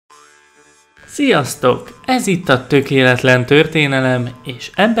Sziasztok! Ez itt a Tökéletlen Történelem,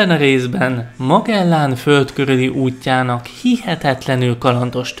 és ebben a részben Magellán Föld Körüli útjának hihetetlenül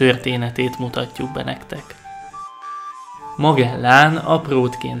kalandos történetét mutatjuk be nektek. Magellán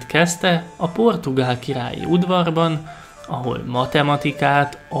aprótként kezdte a portugál királyi udvarban, ahol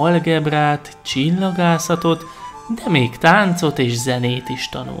matematikát, algebrát, csillagászatot, de még táncot és zenét is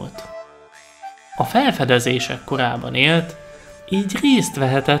tanult. A felfedezések korában élt, így részt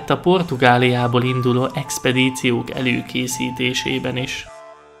vehetett a Portugáliából induló expedíciók előkészítésében is.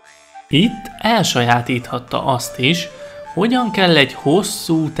 Itt elsajátíthatta azt is, hogyan kell egy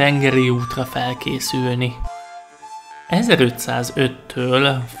hosszú tengeri útra felkészülni.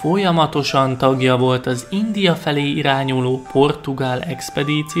 1505-től folyamatosan tagja volt az India felé irányuló portugál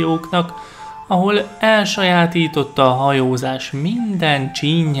expedícióknak, ahol elsajátította a hajózás minden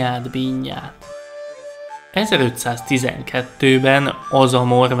csínyát-bínyát. 1512-ben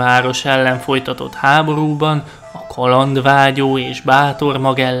Azamor város ellen folytatott háborúban a kalandvágyó és bátor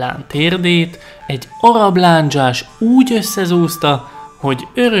Magellán térdét egy arab lándzsás úgy összezúzta, hogy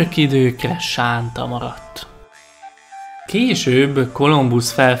örök időkre sánta maradt. Később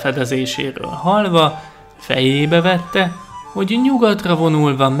Kolumbusz felfedezéséről hallva fejébe vette, hogy nyugatra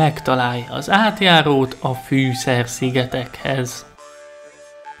vonulva megtalálja az átjárót a Fűszer-szigetekhez.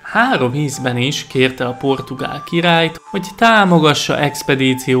 3 ízben is kérte a portugál királyt, hogy támogassa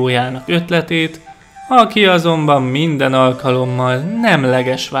expedíciójának ötletét, aki azonban minden alkalommal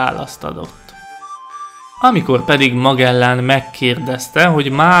nemleges választ adott. Amikor pedig Magellán megkérdezte,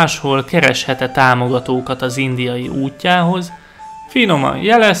 hogy máshol kereshet-e támogatókat az indiai útjához, finoman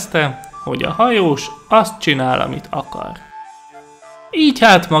jelezte, hogy a hajós azt csinál, amit akar. Így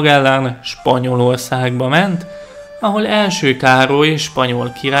hát Magellán Spanyolországba ment, ahol első Károly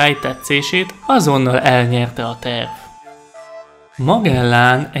spanyol király tetszését azonnal elnyerte a terv.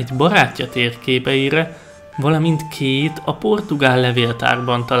 Magellán egy barátja térképeire, valamint 2 a portugál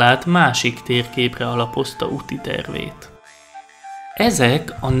levéltárban talált másik térképre alapozta úti tervét.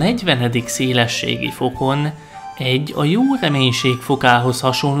 Ezek a 40. szélességi fokon egy a jó reménység fokához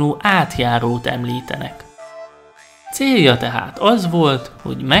hasonló átjárót említenek. Célja tehát az volt,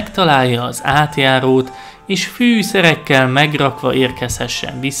 hogy megtalálja az átjárót, és fűszerekkel megrakva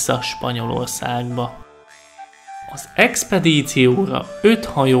érkezhessen vissza Spanyolországba. Az expedícióra 5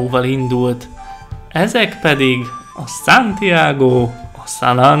 hajóval indult, ezek pedig a Santiago, a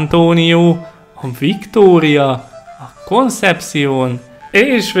San Antonio, a Victoria, a Concepción,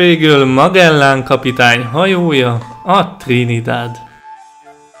 és végül Magellán kapitány hajója, a Trinidad.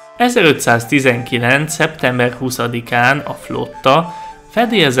 1519. szeptember 20-án a flotta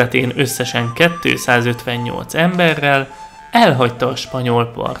fedélzetén összesen 258 emberrel elhagyta a spanyol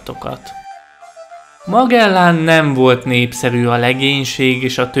partokat. Magellán nem volt népszerű a legénység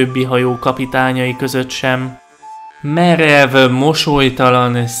és a többi hajó kapitányai között sem. Merev,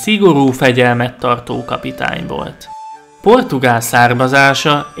 mosolytalan, szigorú fegyelmet tartó kapitány volt. Portugál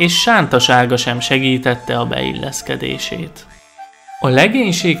származása és sántasága sem segítette a beilleszkedését. A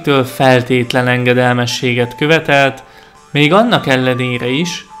legénységtől feltétlen engedelmességet követelt, még annak ellenére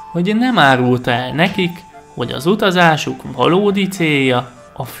is, hogy nem árulta el nekik, hogy az utazásuk valódi célja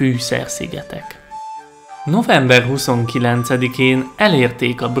a Fűszer-szigetek. November 29-én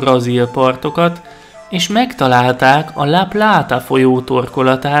elérték a brazil partokat, és megtalálták a La Plata folyó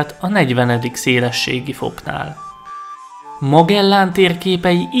torkolatát a 40. szélességi foknál. Magellán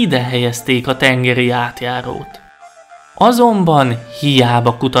térképei ide helyezték a tengeri átjárót. Azonban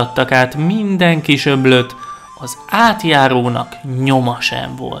hiába kutattak át minden kis öblöt, az átjárónak nyoma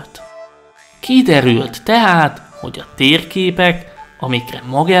sem volt. Kiderült tehát, hogy a térképek, amikre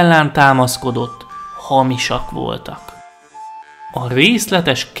Magellán támaszkodott, hamisak voltak. A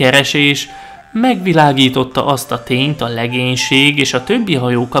részletes keresés megvilágította azt a tényt a legénység és a többi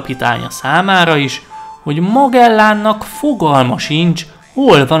hajó kapitánya számára is, hogy Magellánnak fogalma sincs,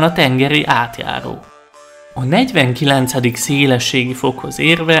 hol van a tengeri átjáró. A 49. szélességi fokhoz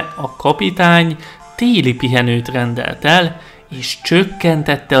érve a kapitány téli pihenőt rendelt el, és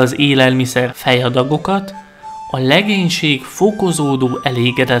csökkentette az élelmiszer fejadagokat a legénység fokozódó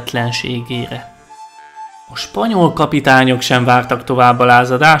elégedetlenségére. A spanyol kapitányok sem vártak tovább a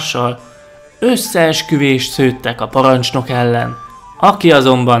lázadással, összeesküvést szőttek a parancsnok ellen, aki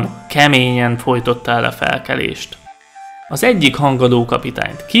azonban keményen folytotta el a felkelést. Az egyik hangadó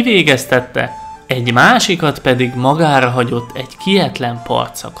kapitányt kivégeztette, egy másikat pedig magára hagyott egy kietlen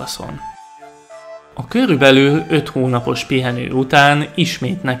partszakaszon. A körülbelül 5 hónapos pihenő után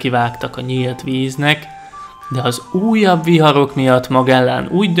ismét nekivágtak a nyílt víznek, de az újabb viharok miatt Magellán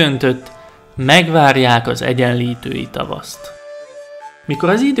úgy döntött, megvárják az egyenlítői tavaszt. Mikor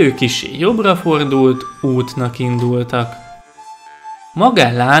az idő kissé jobbra fordult, útnak indultak.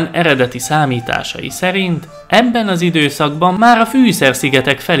 Magellán eredeti számításai szerint ebben az időszakban már a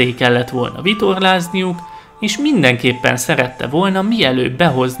Fűszer-szigetek felé kellett volna vitorlázniuk, és mindenképpen szerette volna mielőbb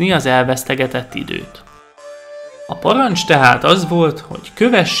behozni az elvesztegetett időt. A parancs tehát az volt, hogy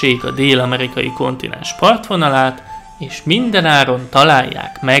kövessék a dél-amerikai kontinens partvonalát, és mindenáron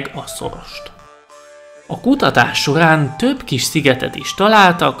találják meg a szorost. A kutatás során több kis szigetet is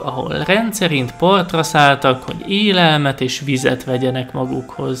találtak, ahol rendszerint partra szálltak, hogy élelmet és vizet vegyenek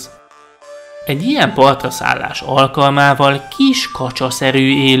magukhoz. Egy ilyen partra szállás alkalmával kis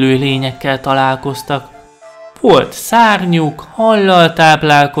kacsaszerű élőlényekkel találkoztak. Volt szárnyuk, hallal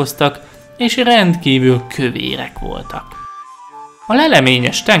táplálkoztak, és rendkívül kövérek voltak. A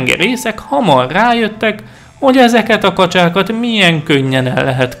leleményes tengerészek hamar rájöttek, hogy ezeket a kacsákat milyen könnyen el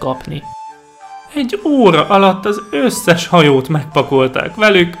lehet kapni. Egy óra alatt az összes hajót megpakolták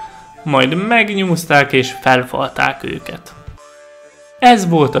velük, majd megnyúzták és felfalták őket. Ez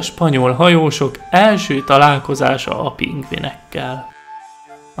volt a spanyol hajósok első találkozása a pingvinekkel.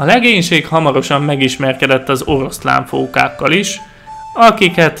 A legénység hamarosan megismerkedett az oroszlánfókákkal is,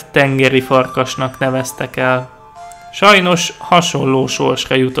 akiket tengeri farkasnak neveztek el. Sajnos hasonló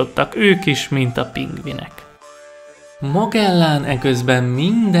sorsra jutottak ők is, mint a pingvinek. Magellán eközben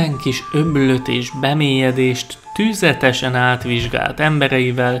minden kis öblöt és bemélyedést tüzetesen átvizsgált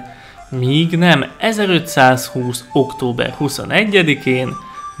embereivel, míg nem 1520. október 21-én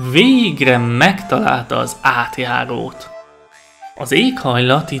végre megtalálta az átjárót. Az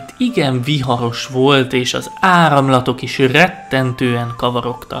éghajlat itt igen viharos volt, és az áramlatok is rettentően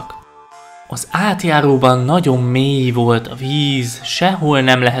kavarogtak. Az átjáróban nagyon mély volt a víz, sehol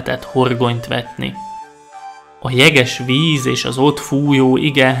nem lehetett horgonyt vetni. A jeges víz és az ott fújó,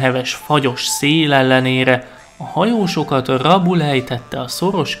 igen heves, fagyos szél ellenére a hajósokat rabul ejtette a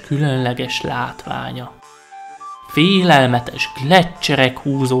szoros különleges látványa. Félelmetes gleccserek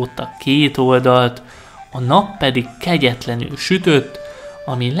húzódtak két oldalt, a nap pedig kegyetlenül sütött,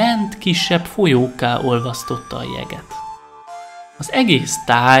 ami lent kisebb folyókká olvasztotta a jeget. Az egész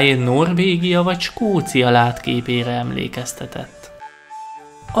táj Norvégia vagy Skócia látképére emlékeztetett.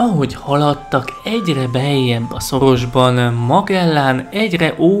 Ahogy haladtak egyre beljebb a szorosban, Magellán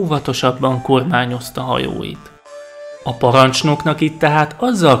egyre óvatosabban kormányozta hajóit. A parancsnoknak itt tehát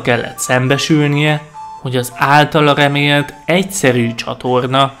azzal kellett szembesülnie, hogy az általa remélt egyszerű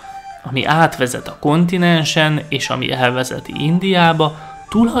csatorna, ami átvezet a kontinensen és ami elvezeti Indiába,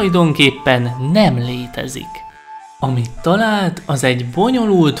 tulajdonképpen nem létezik. Amit talált, az egy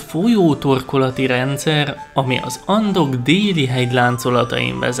bonyolult folyótorkolati rendszer, ami az Andok déli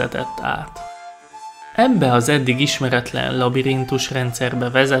hegyláncsolatain vezetett át. Ebbe az eddig ismeretlen labirintus rendszerbe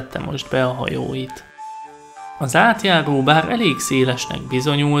vezette most be a hajóit. Az átjáró bár elég szélesnek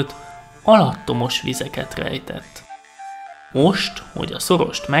bizonyult, alattomos vizeket rejtett. Most, hogy a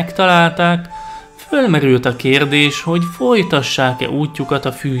szorost megtalálták, fölmerült a kérdés, hogy folytassák-e útjukat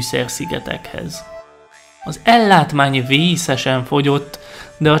a Fűszer-szigetekhez. Az ellátmány vészesen fogyott,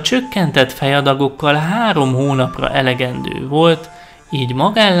 de a csökkentett fejadagokkal 3 hónapra elegendő volt, így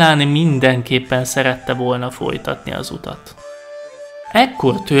Magellán mindenképpen szerette volna folytatni az utat.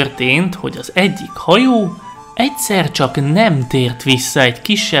 Ekkor történt, hogy az egyik hajó egyszer csak nem tért vissza egy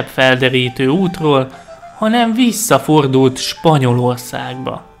kisebb felderítő útról, hanem visszafordult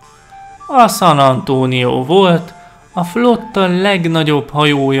Spanyolországba. A San Antonio volt a flotta legnagyobb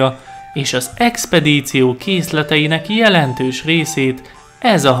hajója, és az expedíció készleteinek jelentős részét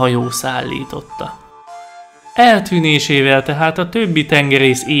ez a hajó szállította. Eltűnésével tehát a többi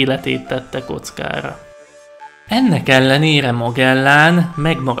tengerész életét tette kockára. Ennek ellenére Magellán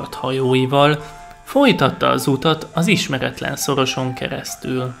megmaradt hajóival folytatta az utat az ismeretlen szoroson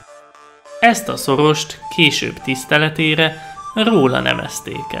keresztül. Ezt a szorost később tiszteletére róla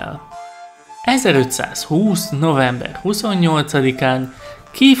nevezték el. 1520. november 28-án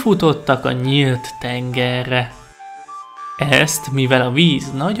kifutottak a nyílt tengerre. Ezt, mivel a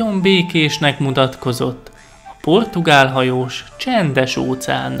víz nagyon békésnek mutatkozott, a portugál hajós csendes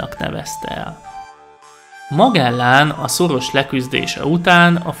óceánnak nevezte el. Magellán a szoros leküzdése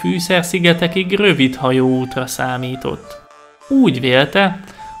után a Fűszer-szigetekig rövid hajóútra számított. Úgy vélte,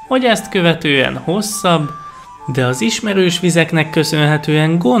 hogy ezt követően hosszabb, de az ismerős vizeknek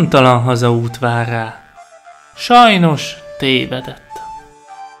köszönhetően gondtalan hazaút vár rá. Sajnos tévedett.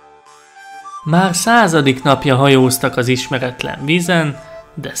 Már 100. napja hajóztak az ismeretlen vízen,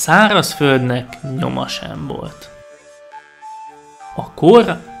 de szárazföldnek nyoma sem volt. A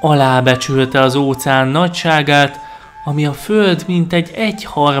kor alábecsülte az óceán nagyságát, ami a föld mintegy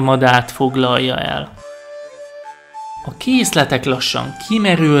 1/3 foglalja el. A készletek lassan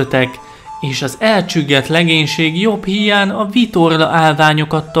kimerültek, és az elcsüggett legénység jobb híján a vitorla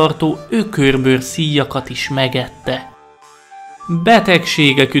állványokat tartó ökörbőr szíjakat is megette.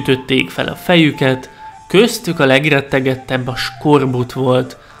 Betegségek ütötték fel a fejüket, köztük a legrettegettebb a skorbut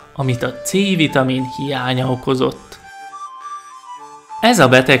volt, amit a C-vitamin hiánya okozott. Ez a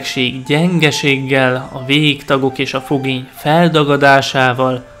betegség gyengeséggel, a végtagok és a fogény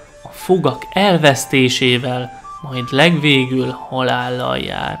feldagadásával, a fogak elvesztésével, majd legvégül halállal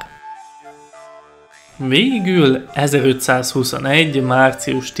jár. Végül 1521.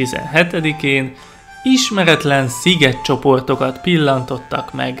 március 17-én ismeretlen szigetcsoportokat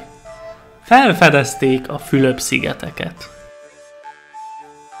pillantottak meg. Felfedezték a Fülöp-szigeteket.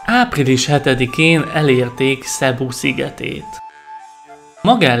 Április 7-én elérték Cebu szigetét.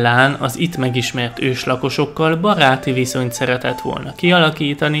 Magellán az itt megismert őslakosokkal baráti viszonyt szeretett volna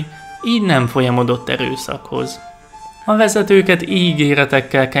kialakítani, így nem folyamodott erőszakhoz. A vezetőket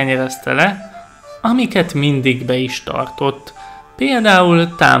ígéretekkel kenyerezte le, amiket mindig be is tartott,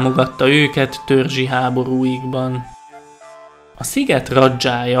 például támogatta őket törzsi háborúikban. A sziget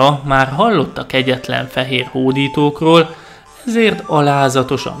radzsája már hallott a kegyetlen fehér hódítókról, ezért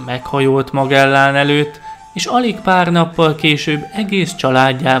alázatosan meghajolt Magellán előtt, és alig pár nappal később egész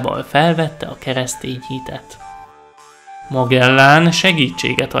családjával felvette a keresztény hitet. Magellán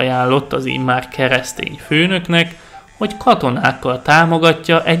segítséget ajánlott az immár keresztény főnöknek, hogy katonákkal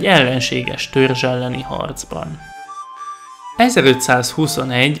támogatja egy ellenséges törzs elleni harcban.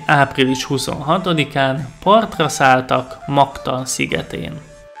 1521. április 26-án partra szálltak Magellán szigetén.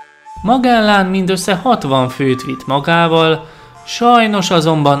 Magellán mindössze 60 főt vitt magával, sajnos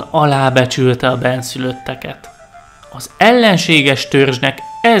azonban alábecsülte a bennszülötteket. Az ellenséges törzsnek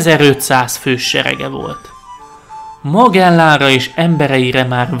 1500 fős serege volt. Magellánra és embereire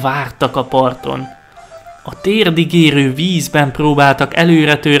már vártak a parton. A térdig érő vízben próbáltak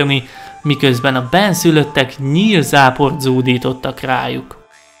előre törni, miközben a bennszülöttek nyílzáport zúdítottak rájuk.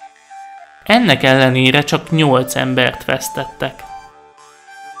 Ennek ellenére csak 8 embert vesztettek.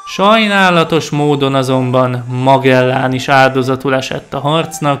 Sajnálatos módon azonban Magellán is áldozatul esett a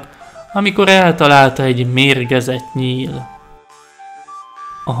harcnak, amikor eltalálta egy mérgezett nyíl.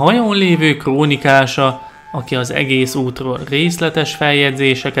 A hajón lévő krónikása, aki az egész útról részletes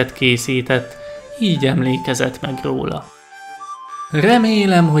feljegyzéseket készített, így emlékezett meg róla.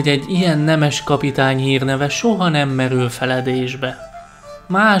 Remélem, hogy egy ilyen nemes kapitány hírneve soha nem merül feledésbe.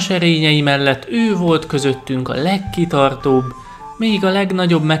 Más erényei mellett ő volt közöttünk a legkitartóbb, még a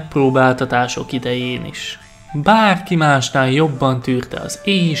legnagyobb megpróbáltatások idején is. Bárki másnál jobban tűrte az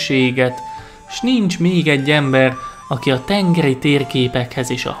éhséget, s nincs még egy ember, aki a tengeri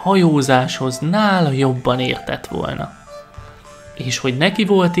térképekhez és a hajózáshoz nála jobban értett volna. És hogy neki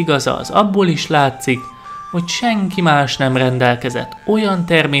volt igaza, az abból is látszik, hogy senki más nem rendelkezett olyan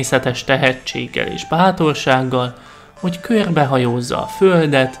természetes tehetséggel és bátorsággal, hogy körbehajózza a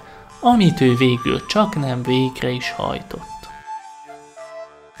földet, amit ő végül csak nem végre is hajtott.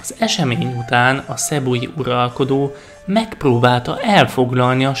 Az esemény után a cebui uralkodó megpróbálta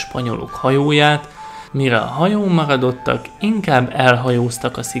elfoglalni a spanyolok hajóját, mire a hajón maradottak, inkább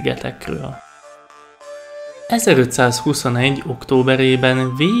elhajóztak a szigetekről. 1521.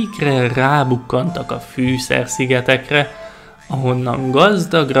 októberében végre rábukkantak a Fűszer-szigetekre, ahonnan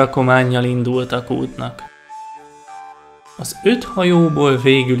gazdag rakománnyal indultak útnak. Az 5 hajóból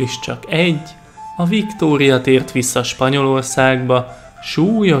végül is csak egy, a Victoria tért vissza Spanyolországba,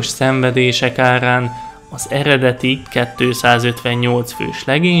 súlyos szenvedések árán az eredeti 258 fős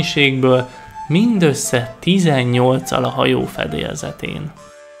legénységből mindössze 18-al a hajó fedélzetén.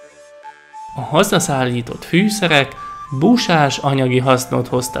 A hazaszállított fűszerek busás anyagi hasznot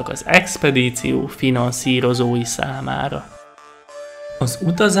hoztak az expedíció finanszírozói számára. Az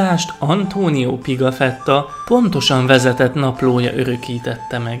utazást Antonio Pigafetta pontosan vezetett naplója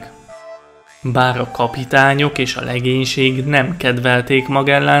örökítette meg. Bár a kapitányok és a legénység nem kedvelték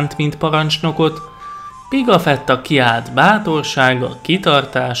Magellánt, mint parancsnokot, Pigafetta kiállt bátorsága,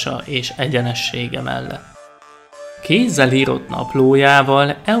 kitartása és egyenessége mellett. Kézzel írott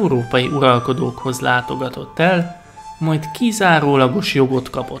naplójával európai uralkodókhoz látogatott el, majd kizárólagos jogot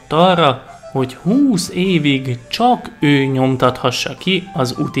kapott arra, hogy 20 évig csak ő nyomtathassa ki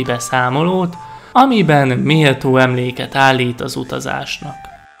az úti beszámolót, amiben méltó emléket állít az utazásnak.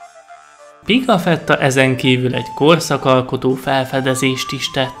 Pigafetta ezen kívül egy korszakalkotó felfedezést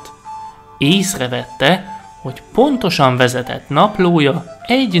is tett. Észrevette, hogy pontosan vezetett naplója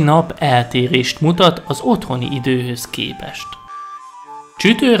egy nap eltérést mutat az otthoni időhöz képest.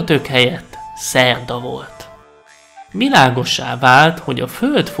 Csütörtök helyett szerda volt. Világossá vált, hogy a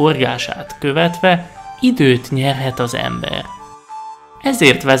föld forgását követve időt nyerhet az ember.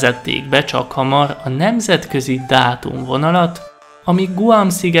 Ezért vezették be csakhamar a nemzetközi dátum vonalat, ami Guam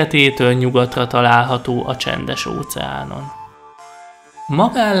szigetétől nyugatra található a Csendes-óceánon.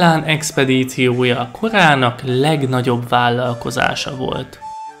 Magellán expedíciója a korának legnagyobb vállalkozása volt.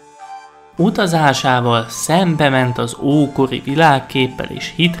 Utazásával szembe ment az ókori világképpel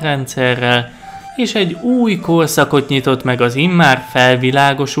és hitrendszerrel, és egy új korszakot nyitott meg az immár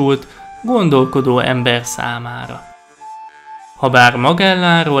felvilágosult, gondolkodó ember számára. Habár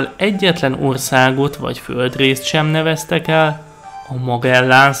Magellánról egyetlen országot vagy földrészt sem neveztek el, a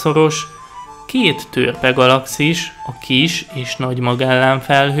Magellán-szoros, 2 törpegalaxis, a Kis és Nagy Magellán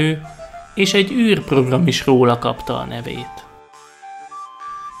felhő, és egy űrprogram is róla kapta a nevét.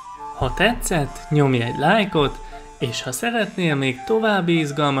 Ha tetszett, nyomj egy lájkot, és ha szeretnél még további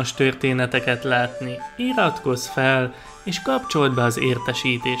izgalmas történeteket látni, iratkozz fel, és kapcsold be az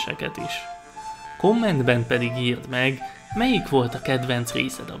értesítéseket is. Kommentben pedig írd meg, melyik volt a kedvenc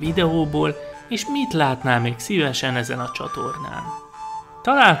részed a videóból, és mit látnál még szívesen ezen a csatornán.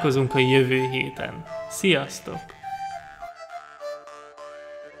 Találkozunk a jövő héten. Sziasztok!